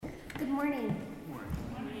morning.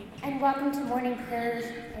 And welcome to morning prayers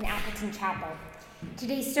in Appleton Chapel.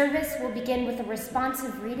 Today's service will begin with a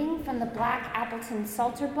responsive reading from the Black Appleton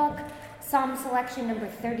Psalter book, Psalm selection number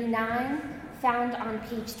 39, found on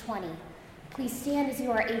page 20. Please stand as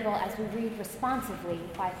you are able as we read responsively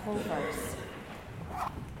by whole verse.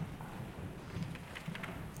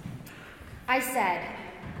 I said,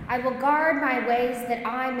 I will guard my ways that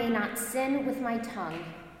I may not sin with my tongue.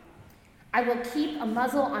 I will keep a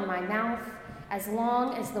muzzle on my mouth as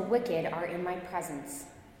long as the wicked are in my presence.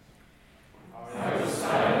 I was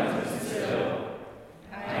silent and still.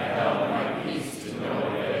 I held my peace to no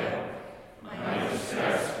avail. My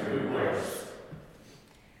distress grew worse.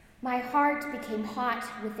 My heart became hot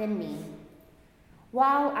within me.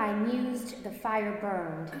 While I mused, the fire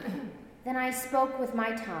burned. Then I spoke with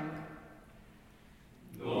my tongue.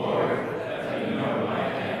 Lord, let me know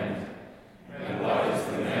my end, and what is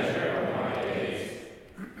the measure of my days.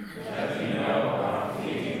 Let me know how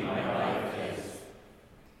fleeting my life is.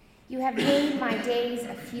 You have made my days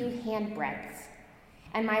a few handbreadths,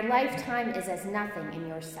 and my lifetime is as nothing in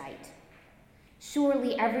your sight.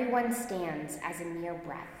 Surely everyone stands as a mere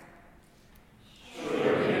breath.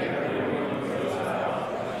 Surely everyone goes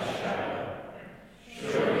out like a shadow.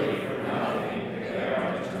 Surely for nothing they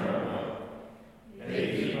are eternal. They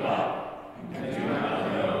keep up and do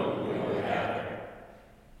not know who will gather.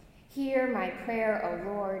 Hear my prayer, O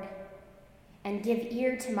Lord, and give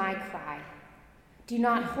ear to my cry. Do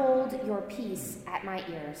not hold your peace at my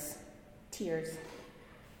tears.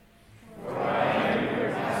 For I am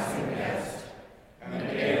your lasting guest, an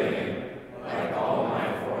alien like all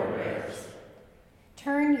my forebears.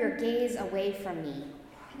 Turn your gaze away from me,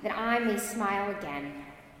 that I may smile again,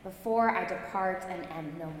 before I depart and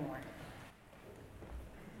am no more.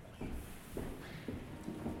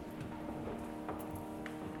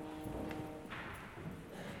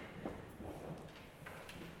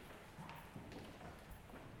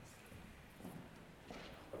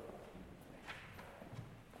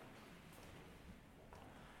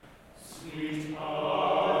 Sweet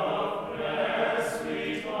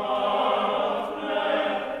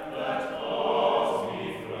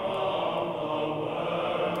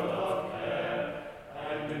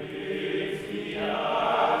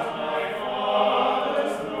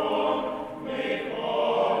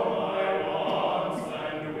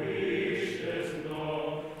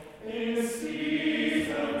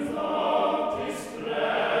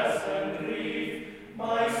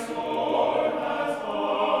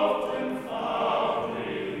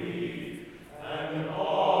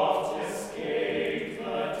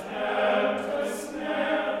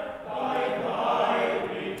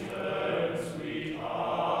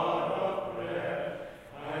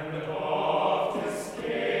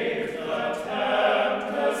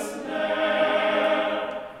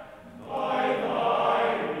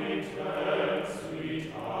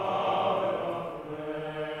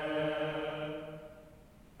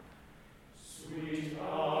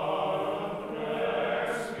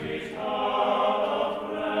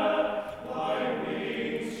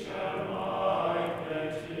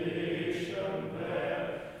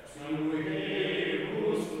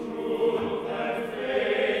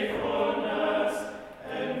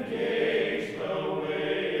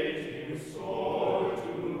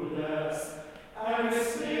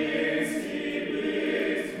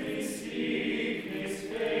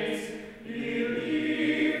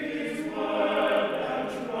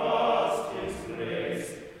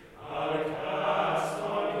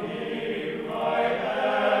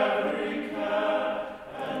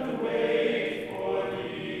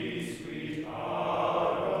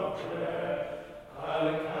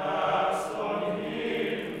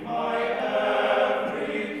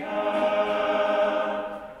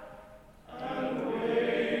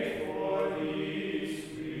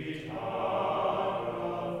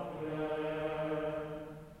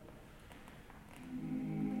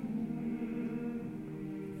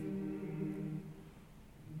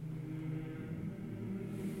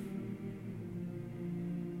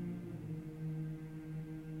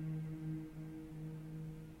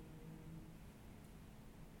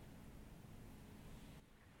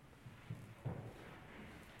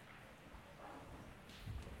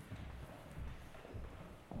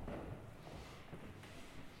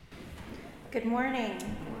Good morning.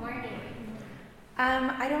 Good morning.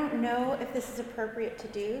 I don't know if this is appropriate to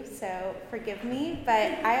do, so forgive me, but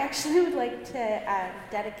I actually would like to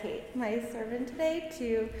dedicate my sermon today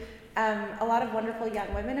to a lot of wonderful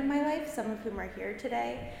young women in my life, some of whom are here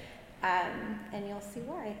today, and you'll see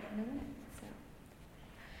why in a minute. So.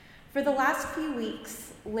 For the last few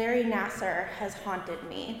weeks, Larry Nasser has haunted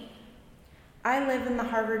me. I live in the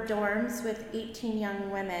Harvard dorms with 18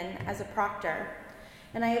 young women as a proctor,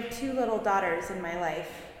 and I have 2 little daughters in my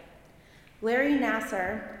life. Larry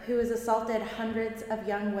Nassar, who has assaulted hundreds of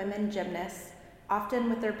young women gymnasts, often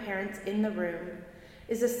with their parents in the room,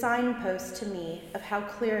 is a signpost to me of how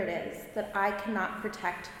clear it is that I cannot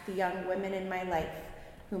protect the young women in my life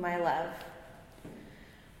whom I love.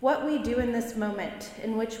 What we do in this moment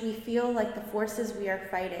in which we feel like the forces we are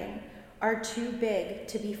fighting are too big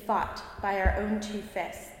to be fought by our own 2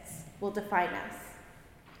 fists will define us.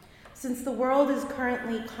 Since the world is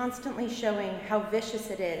currently constantly showing how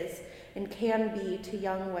vicious it is and can be to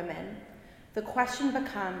young women, the question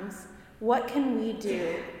becomes, what can we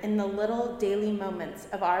do in the little daily moments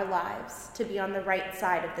of our lives to be on the right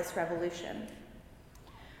side of this revolution?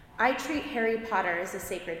 I treat Harry Potter as a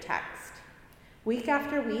sacred text. Week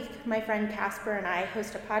after week, my friend Casper and I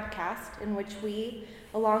host a podcast in which we,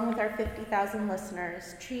 along with our 50,000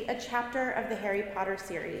 listeners, treat a chapter of the Harry Potter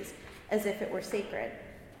series as if it were sacred.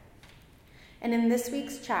 And in this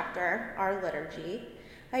week's chapter, our liturgy,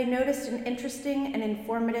 I noticed an interesting and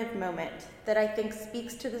informative moment that I think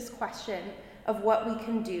speaks to this question of what we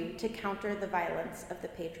can do to counter the violence of the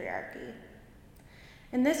patriarchy.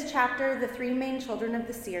 In this chapter, the 3 main children of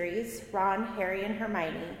the series, Ron, Harry, and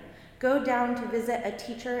Hermione, go down to visit a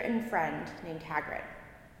teacher and friend named Hagrid.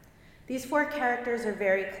 These 4 characters are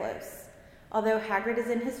very close, although Hagrid is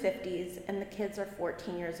in his 50s and the kids are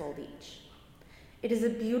 14 years old each. It is a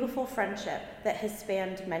beautiful friendship that has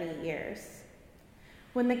spanned many years.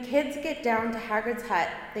 When the kids get down to Hagrid's hut,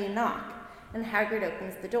 they knock, and Hagrid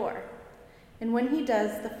opens the door. And when he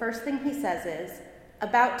does, the first thing he says is,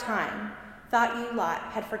 "About time, thought you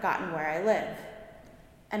lot had forgotten where I live."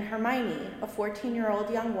 And Hermione, a 14-year-old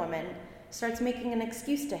young woman, starts making an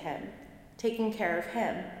excuse to him, taking care of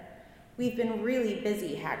him. "We've been really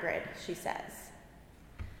busy, Hagrid," she says.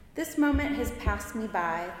 This moment has passed me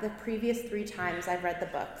by the previous 3 times I've read the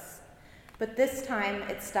books, but this time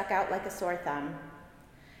it stuck out like a sore thumb.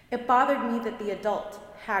 It bothered me that the adult,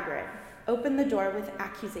 Hagrid, opened the door with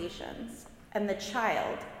accusations, and the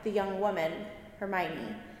child, the young woman,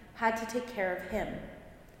 Hermione, had to take care of him.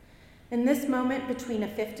 In this moment between a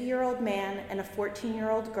 50-year-old man and a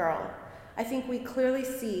 14-year-old girl, I think we clearly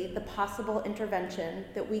see the possible intervention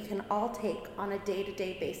that we can all take on a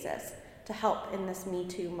day-to-day basis to help in this Me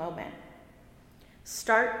Too moment.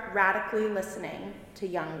 Start radically listening to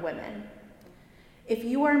young women. If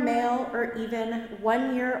you are male or even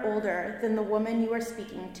 1 year older than the woman you are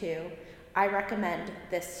speaking to, I recommend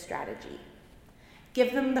this strategy.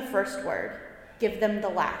 Give them the first word. Give them the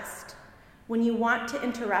last. When you want to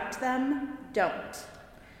interrupt them, don't.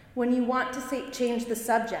 When you want to change the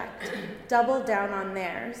subject, double down on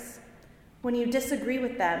theirs. When you disagree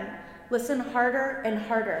with them, listen harder and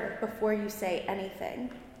harder before you say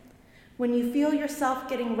anything. When you feel yourself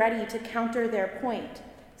getting ready to counter their point,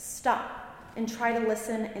 stop and try to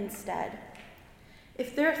listen instead.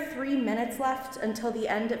 If there are 3 minutes left until the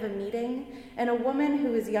end of a meeting and a woman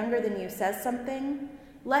who is younger than you says something,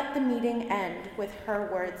 let the meeting end with her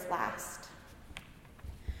words last.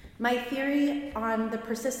 My theory on the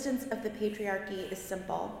persistence of the patriarchy is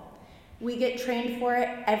simple. We get trained for it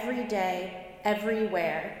every day,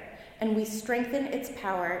 everywhere, and we strengthen its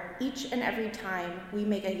power each and every time we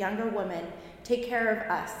make a younger woman take care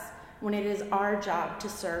of us when it is our job to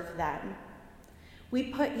serve them. We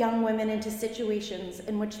put young women into situations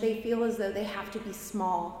in which they feel as though they have to be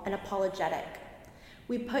small and apologetic.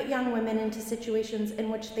 We put young women into situations in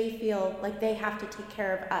which they feel like they have to take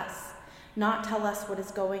care of us, not tell us what is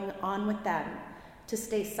going on with them, to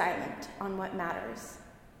stay silent on what matters.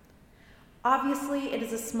 Obviously, it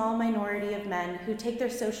is a small minority of men who take their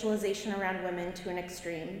socialization around women to an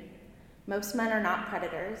extreme. Most men are not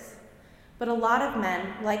predators, but a lot of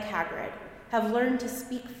men, like Hagrid, have learned to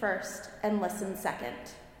speak first and listen second.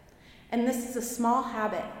 And this is a small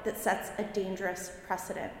habit that sets a dangerous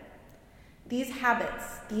precedent. These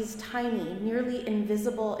habits, these tiny, nearly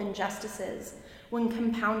invisible injustices, when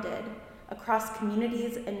compounded across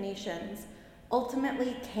communities and nations,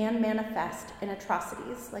 ultimately can manifest in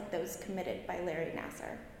atrocities like those committed by Larry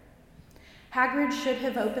Nassar. Hagrid should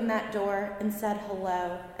have opened that door and said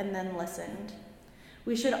hello and then listened.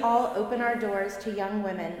 We should all open our doors to young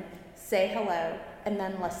women, say hello, and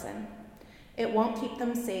then listen. It won't keep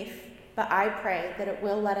them safe, but I pray that it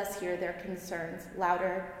will let us hear their concerns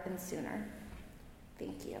louder and sooner.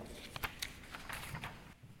 Thank you.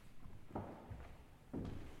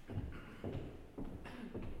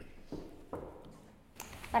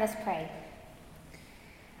 Let us pray.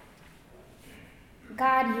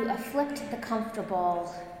 God, you afflict the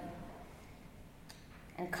comfortable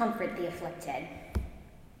and comfort the afflicted.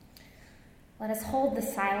 Let us hold the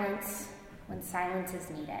silence when silence is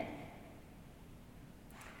needed.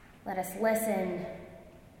 Let us listen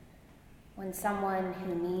when someone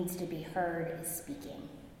who needs to be heard is speaking.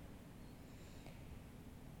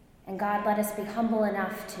 And God, let us be humble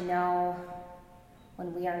enough to know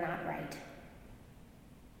when we are not right.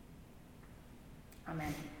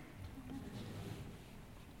 Amen.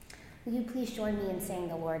 Will you please join me in saying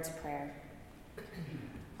the Lord's Prayer?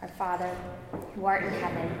 Our Father, who art in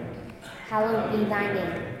heaven, hallowed be thy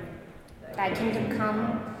name. Thy kingdom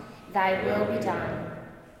come, thy will be done,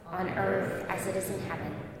 on earth as it is in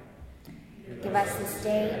heaven. Give us this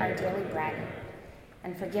day our daily bread,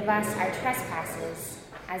 and forgive us our trespasses,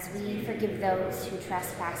 as we forgive those who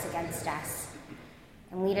trespass against us.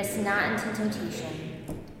 And lead us not into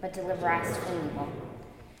temptation, but deliver us from evil.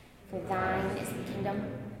 For thine is the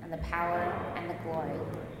kingdom, and the power, and the glory,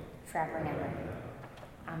 forever and ever.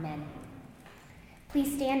 Amen.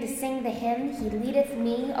 Please stand to sing the hymn, He Leadeth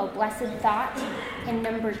Me, O Blessed Thought, hymn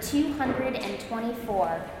number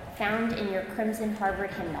 224, found in your Crimson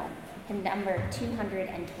Harvard hymnal, hymn number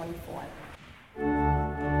 224.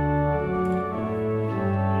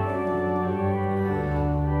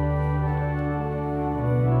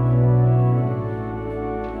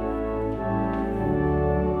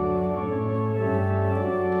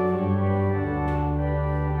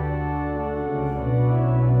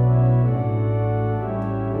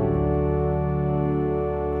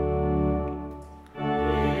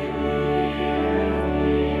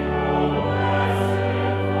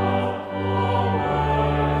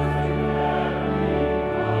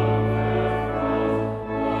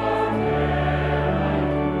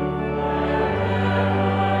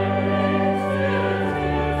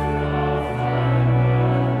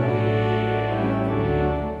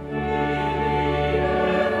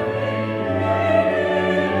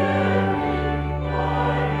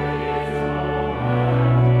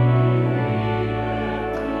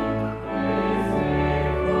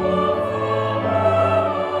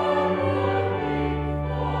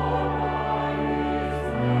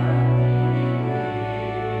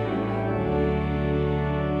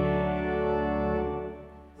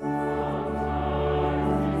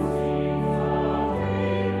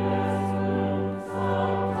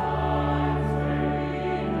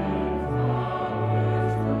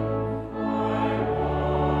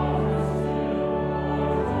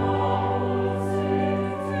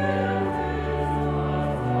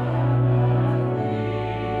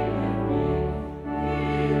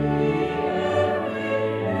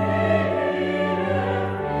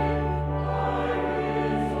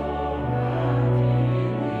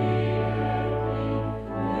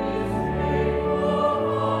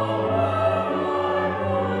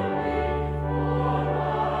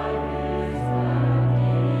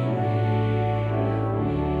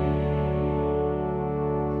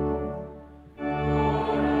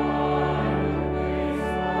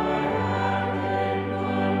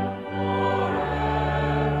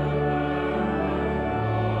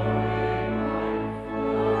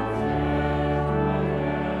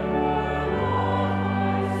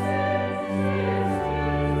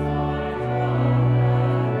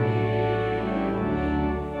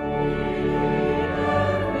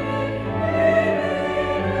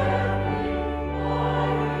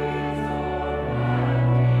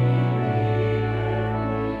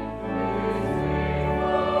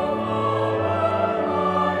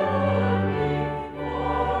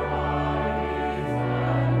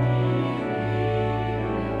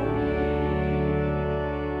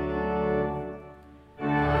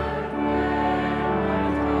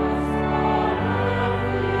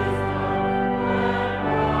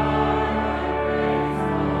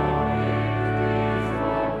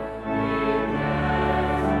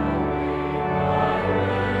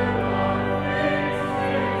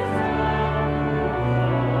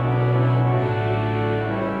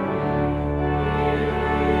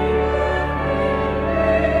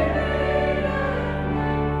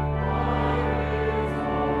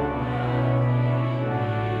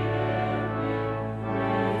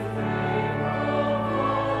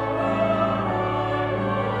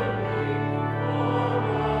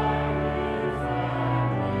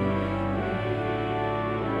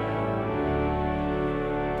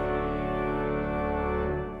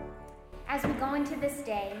 As we go into this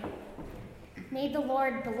day, may the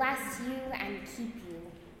Lord bless you and keep you.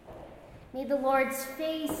 May the Lord's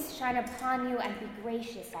face shine upon you and be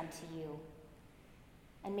gracious unto you.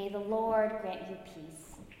 And may the Lord grant you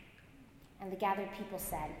peace. And the gathered people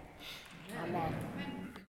said, Amen. Amen.